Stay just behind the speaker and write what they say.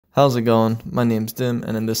How's it going? My name's Dim,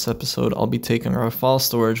 and in this episode, I'll be taking our file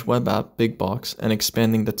storage web app, BigBox, and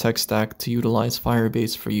expanding the tech stack to utilize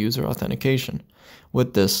Firebase for user authentication.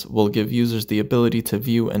 With this, we'll give users the ability to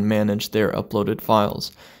view and manage their uploaded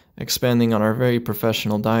files. Expanding on our very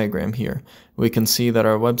professional diagram here, we can see that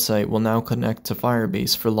our website will now connect to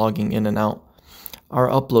Firebase for logging in and out. Our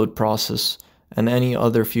upload process and any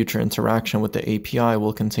other future interaction with the API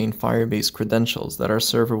will contain Firebase credentials that our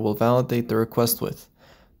server will validate the request with.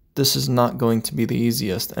 This is not going to be the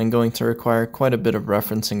easiest and going to require quite a bit of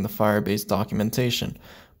referencing the Firebase documentation,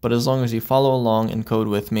 but as long as you follow along and code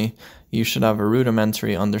with me, you should have a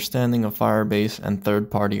rudimentary understanding of Firebase and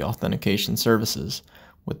third-party authentication services.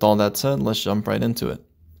 With all that said, let's jump right into it.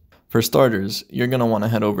 For starters, you're going to want to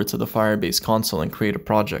head over to the Firebase console and create a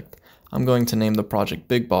project. I'm going to name the project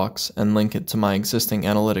BigBox and link it to my existing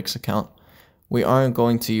analytics account. We aren't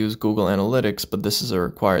going to use Google Analytics, but this is a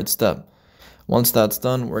required step. Once that's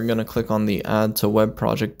done, we're going to click on the Add to Web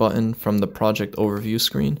Project button from the Project Overview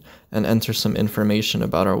screen and enter some information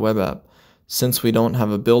about our web app. Since we don't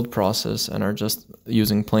have a build process and are just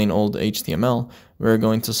using plain old HTML, we're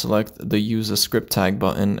going to select the Use a Script Tag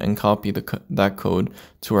button and copy that code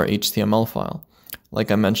to our HTML file. Like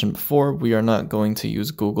I mentioned before, we are not going to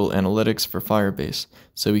use Google Analytics for Firebase,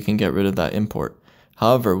 so we can get rid of that import.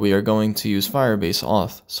 However, we are going to use Firebase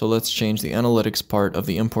Auth, so let's change the analytics part of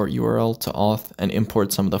the import URL to Auth and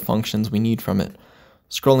import some of the functions we need from it.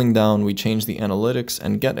 Scrolling down, we change the analytics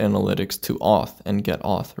and get analytics to Auth and get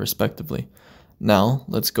Auth, respectively. Now,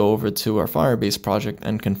 let's go over to our Firebase project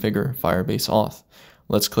and configure Firebase Auth.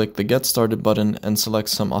 Let's click the Get Started button and select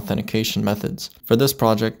some authentication methods. For this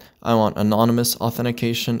project, I want anonymous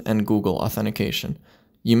authentication and Google authentication.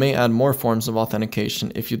 You may add more forms of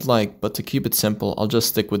authentication if you'd like, but to keep it simple, I'll just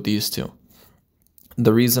stick with these two.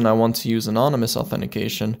 The reason I want to use anonymous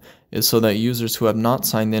authentication is so that users who have not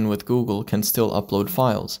signed in with Google can still upload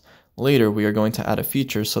files. Later, we are going to add a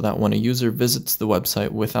feature so that when a user visits the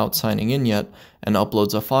website without signing in yet and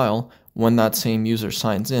uploads a file, when that same user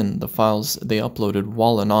signs in, the files they uploaded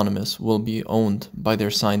while anonymous will be owned by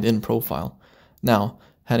their signed in profile. Now,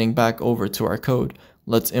 heading back over to our code,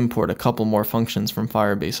 let's import a couple more functions from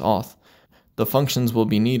Firebase Auth. The functions we'll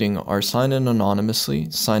be needing are sign in anonymously,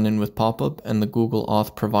 sign in with pop-up, and the Google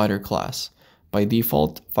Auth provider class. By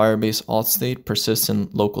default, Firebase Auth state persists in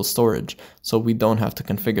local storage, so we don't have to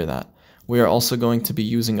configure that. We are also going to be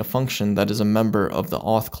using a function that is a member of the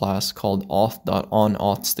Auth class called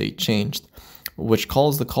auth.onAuthStateChanged, which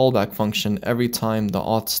calls the callback function every time the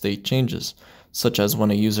auth state changes, such as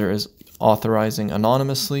when a user is authorizing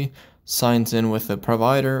anonymously, signs in with a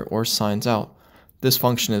provider, or signs out. This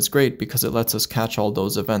function is great because it lets us catch all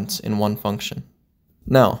those events in one function.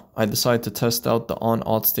 Now, I decide to test out the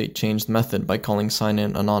onAuthStateChanged method by calling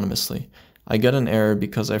signin anonymously. I get an error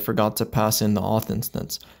because I forgot to pass in the auth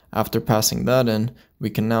instance. After passing that in, we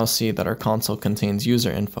can now see that our console contains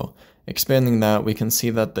user info. Expanding that, we can see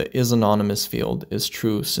that the isAnonymous field is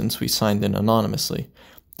true since we signed in anonymously.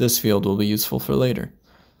 This field will be useful for later.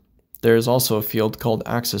 There is also a field called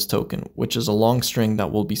access token, which is a long string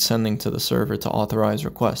that we'll be sending to the server to authorize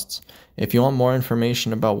requests. If you want more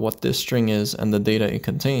information about what this string is and the data it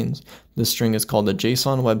contains, this string is called a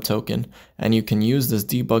JSON web token, and you can use this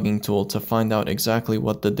debugging tool to find out exactly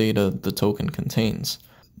what the data the token contains.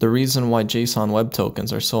 The reason why JSON web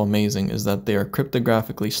tokens are so amazing is that they are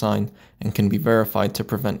cryptographically signed and can be verified to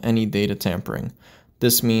prevent any data tampering.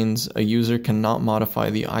 This means a user cannot modify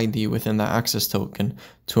the ID within the access token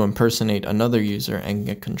to impersonate another user and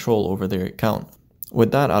get control over their account.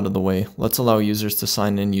 With that out of the way, let's allow users to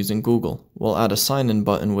sign in using Google. We'll add a sign-in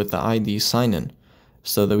button with the ID sign-in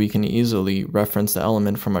so that we can easily reference the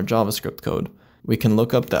element from our JavaScript code. We can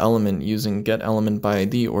look up the element using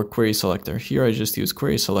getElementById or query selector. Here I just use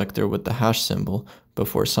query selector with the hash symbol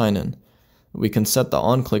before sign-in. We can set the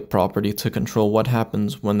onClick property to control what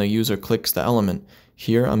happens when the user clicks the element.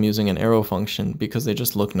 Here I'm using an arrow function because they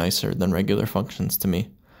just look nicer than regular functions to me.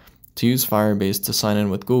 To use Firebase to sign in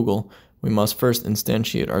with Google, we must first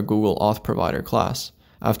instantiate our Google Auth provider class.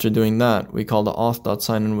 After doing that, we call the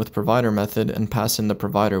auth.signinwithProvider method and pass in the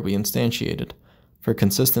provider we instantiated. For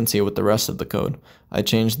consistency with the rest of the code, I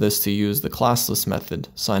changed this to use the classless method,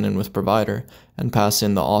 signinwithProvider, and pass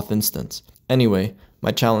in the auth instance. Anyway,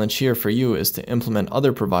 my challenge here for you is to implement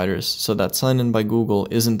other providers so that sign-in by Google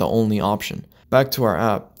isn't the only option. Back to our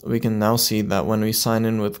app, we can now see that when we sign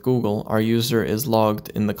in with Google, our user is logged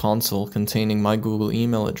in the console containing my Google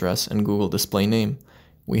email address and Google display name.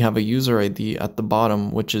 We have a user ID at the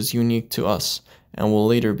bottom which is unique to us and will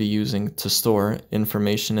later be using to store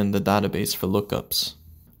information in the database for lookups.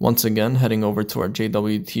 Once again, heading over to our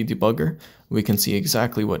JWT debugger, we can see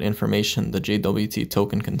exactly what information the JWT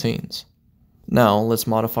token contains. Now, let's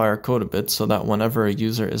modify our code a bit so that whenever a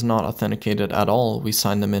user is not authenticated at all, we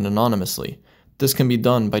sign them in anonymously. This can be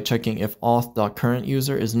done by checking if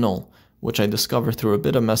auth.currentUser is null, which I discovered through a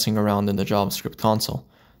bit of messing around in the JavaScript console.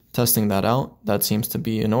 Testing that out, that seems to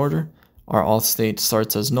be in order. Our auth state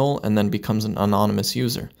starts as null and then becomes an anonymous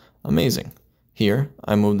user. Amazing. Here,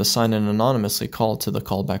 I move the sign in anonymously call to the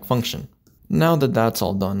callback function. Now that that's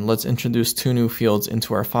all done, let's introduce two new fields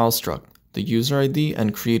into our file struct, the user ID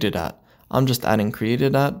and created@. I'm just adding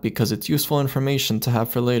created@ because it's useful information to have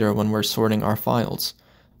for later when we're sorting our files.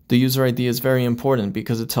 The user ID is very important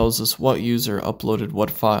because it tells us what user uploaded what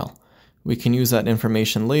file. We can use that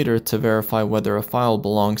information later to verify whether a file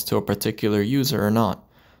belongs to a particular user or not.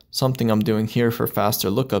 Something I'm doing here for faster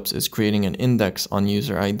lookups is creating an index on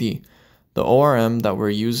user ID. The ORM that we're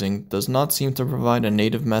using does not seem to provide a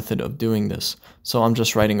native method of doing this, so I'm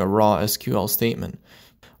just writing a raw SQL statement.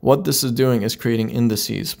 What this is doing is creating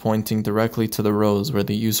indices pointing directly to the rows where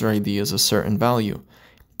the user ID is a certain value.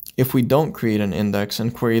 If we don't create an index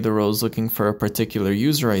and query the rows looking for a particular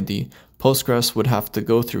user ID, Postgres would have to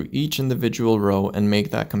go through each individual row and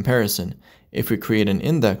make that comparison. If we create an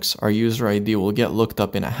index, our user ID will get looked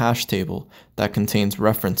up in a hash table that contains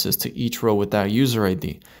references to each row with that user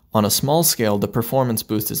ID. On a small scale, the performance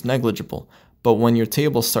boost is negligible, but when your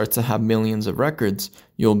table starts to have millions of records,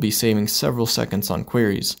 you'll be saving several seconds on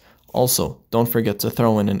queries. Also, don't forget to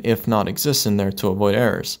throw in an if not exists in there to avoid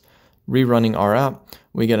errors. Rerunning our app,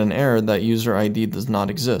 we get an error that user ID does not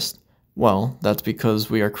exist. Well, that's because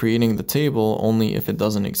we are creating the table only if it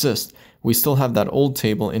doesn't exist. We still have that old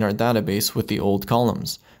table in our database with the old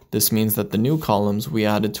columns. This means that the new columns we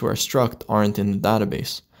added to our struct aren't in the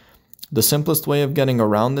database. The simplest way of getting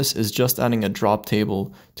around this is just adding a drop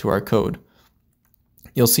table to our code.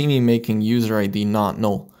 You'll see me making user ID not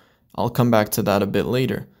null. I'll come back to that a bit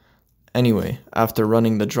later. Anyway, after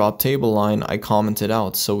running the drop table line, I comment it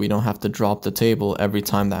out so we don't have to drop the table every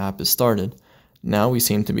time the app is started. Now we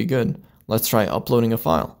seem to be good. Let's try uploading a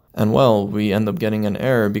file. And well, we end up getting an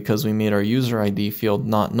error because we made our user ID field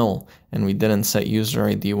not null, and we didn't set user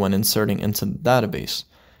ID when inserting into the database.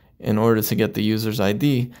 In order to get the user's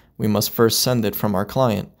ID, we must first send it from our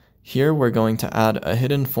client. Here we're going to add a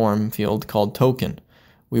hidden form field called token.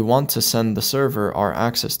 We want to send the server our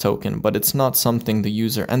access token, but it's not something the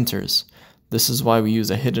user enters. This is why we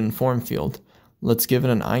use a hidden form field. Let's give it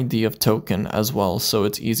an ID of token as well so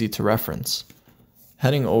it's easy to reference.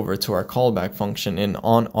 Heading over to our callback function in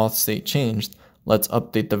onAuthStateChanged, let's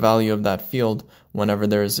update the value of that field whenever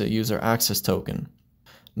there is a user access token.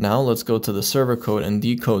 Now let's go to the server code and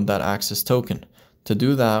decode that access token. To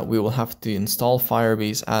do that, we will have to install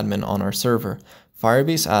Firebase admin on our server.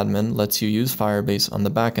 Firebase admin lets you use Firebase on the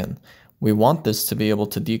backend. We want this to be able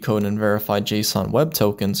to decode and verify JSON web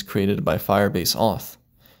tokens created by Firebase Auth.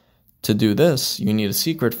 To do this, you need a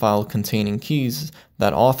secret file containing keys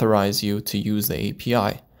that authorize you to use the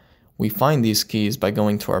API. We find these keys by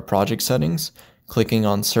going to our project settings, clicking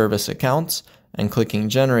on service accounts, and clicking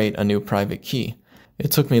generate a new private key. It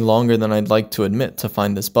took me longer than I'd like to admit to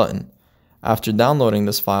find this button. After downloading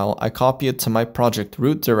this file, I copy it to my project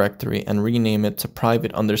root directory and rename it to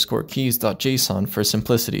private_keys.json for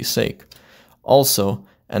simplicity's sake. Also,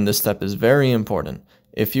 and this step is very important,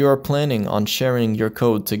 if you are planning on sharing your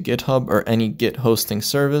code to GitHub or any Git hosting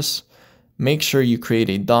service, make sure you create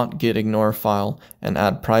a .gitignore file and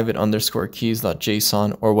add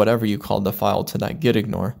private_keys.json or whatever you call the file to that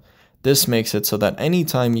gitignore. This makes it so that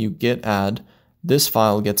anytime you git add, this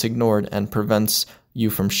file gets ignored and prevents you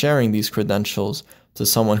from sharing these credentials to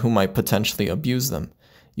someone who might potentially abuse them.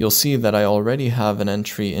 You'll see that I already have an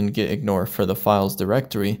entry in gitignore for the files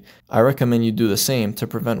directory. I recommend you do the same to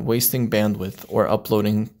prevent wasting bandwidth or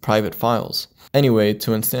uploading private files. Anyway,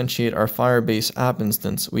 to instantiate our Firebase app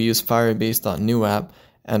instance, we use firebase.newApp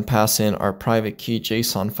and pass in our private key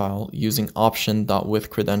JSON file using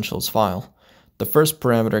option.withCredentials file. The first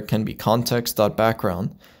parameter can be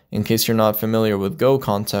context.background. In case you're not familiar with Go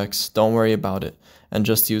context, don't worry about it and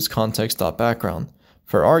just use context.background.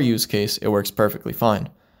 For our use case, it works perfectly fine.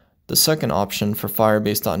 The second option for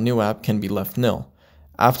firebase.newApp can be left nil.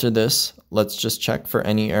 After this, let's just check for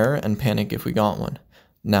any error and panic if we got one.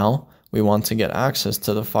 Now, we want to get access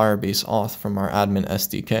to the Firebase Auth from our admin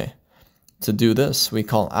SDK. To do this, we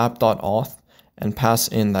call app.auth and pass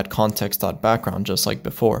in that context.background just like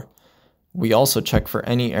before. We also check for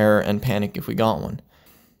any error and panic if we got one.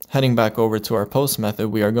 Heading back over to our post method,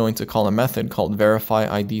 we are going to call a method called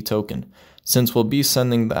verifyIDToken. Since we'll be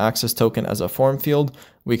sending the access token as a form field,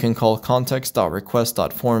 we can call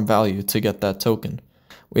context.request.formValue to get that token.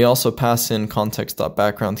 We also pass in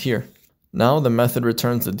context.background here. Now the method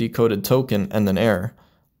returns the decoded token and an error.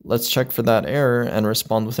 Let's check for that error and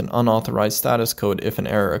respond with an unauthorized status code if an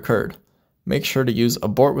error occurred. Make sure to use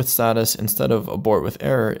abort with status instead of abort with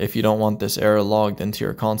error if you don't want this error logged into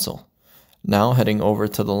your console. Now heading over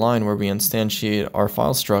to the line where we instantiate our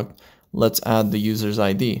file struct, let's add the user's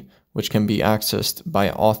ID, which can be accessed by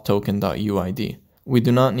auth_token.uid. We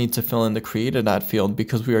do not need to fill in the created@ field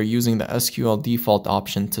because we are using the SQL default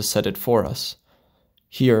option to set it for us.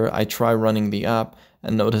 Here, I try running the app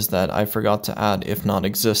and notice that I forgot to add if not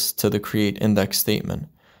exists to the create index statement,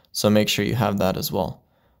 so make sure you have that as well.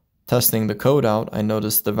 Testing the code out, I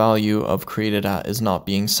noticed the value of created@ is not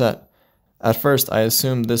being set. At first, I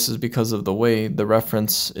assumed this is because of the way the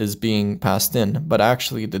reference is being passed in, but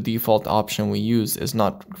actually the default option we use is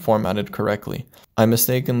not formatted correctly. I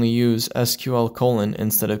mistakenly use SQL :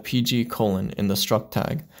 instead of PG : in the struct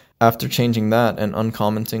tag. After changing that and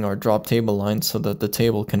uncommenting our drop table line so that the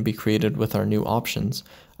table can be created with our new options,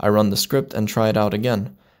 I run the script and try it out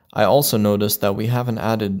again. I also noticed that we haven't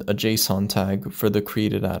added a JSON tag for the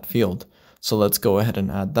created@ field, so let's go ahead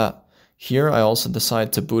and add that. Here I also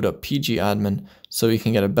decide to boot up pgadmin so we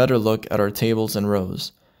can get a better look at our tables and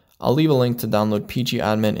rows. I'll leave a link to download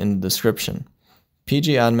pgadmin in the description.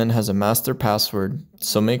 pgadmin has a master password,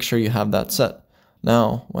 so make sure you have that set.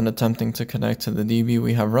 Now, when attempting to connect to the DB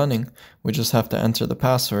we have running, we just have to enter the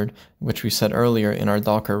password, which we set earlier in our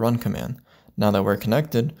docker run command. Now that we're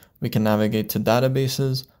connected, we can navigate to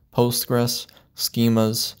databases, Postgres,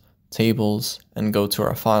 schemas, tables, and go to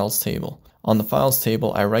our files table. On the files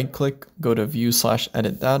table, I right-click, go to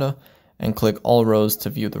view/edit data, and click all rows to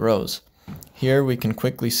view the rows. Here we can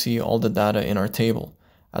quickly see all the data in our table.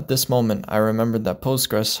 At this moment, I remembered that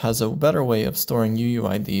Postgres has a better way of storing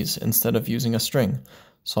UUIDs instead of using a string,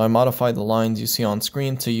 so I modified the lines you see on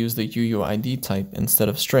screen to use the UUID type instead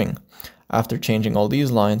of string. After changing all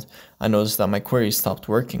these lines, I noticed that my query stopped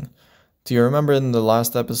working. Do you remember in the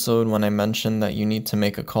last episode when I mentioned that you need to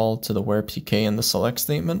make a call to the where PK in the select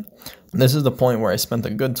statement? This is the point where I spent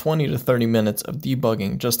a good 20 to 30 minutes of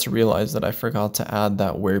debugging just to realize that I forgot to add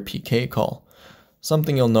that where PK call.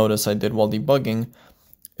 Something you'll notice I did while debugging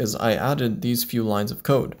is I added these few lines of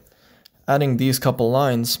code. Adding these couple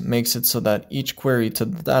lines makes it so that each query to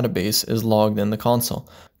the database is logged in the console.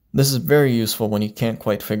 This is very useful when you can't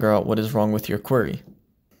quite figure out what is wrong with your query.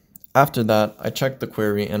 After that, I checked the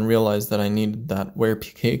query and realized that I needed that where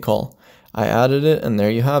PK call. I added it and there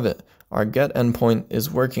you have it. Our get endpoint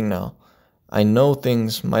is working now. I know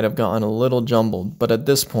things might have gotten a little jumbled, but at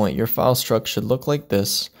this point your file struct should look like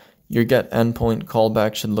this, your get endpoint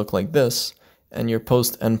callback should look like this, and your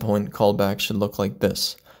post endpoint callback should look like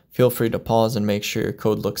this. Feel free to pause and make sure your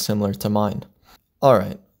code looks similar to mine.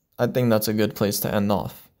 Alright, I think that's a good place to end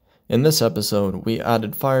off. In this episode, we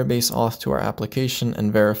added Firebase Auth to our application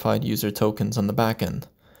and verified user tokens on the backend.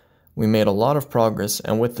 We made a lot of progress,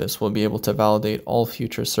 and with this we'll be able to validate all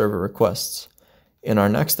future server requests. In our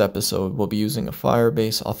next episode, we'll be using a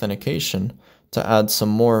Firebase Authentication to add some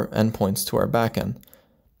more endpoints to our backend.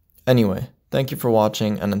 Anyway, thank you for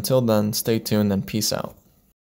watching, and until then, stay tuned and peace out.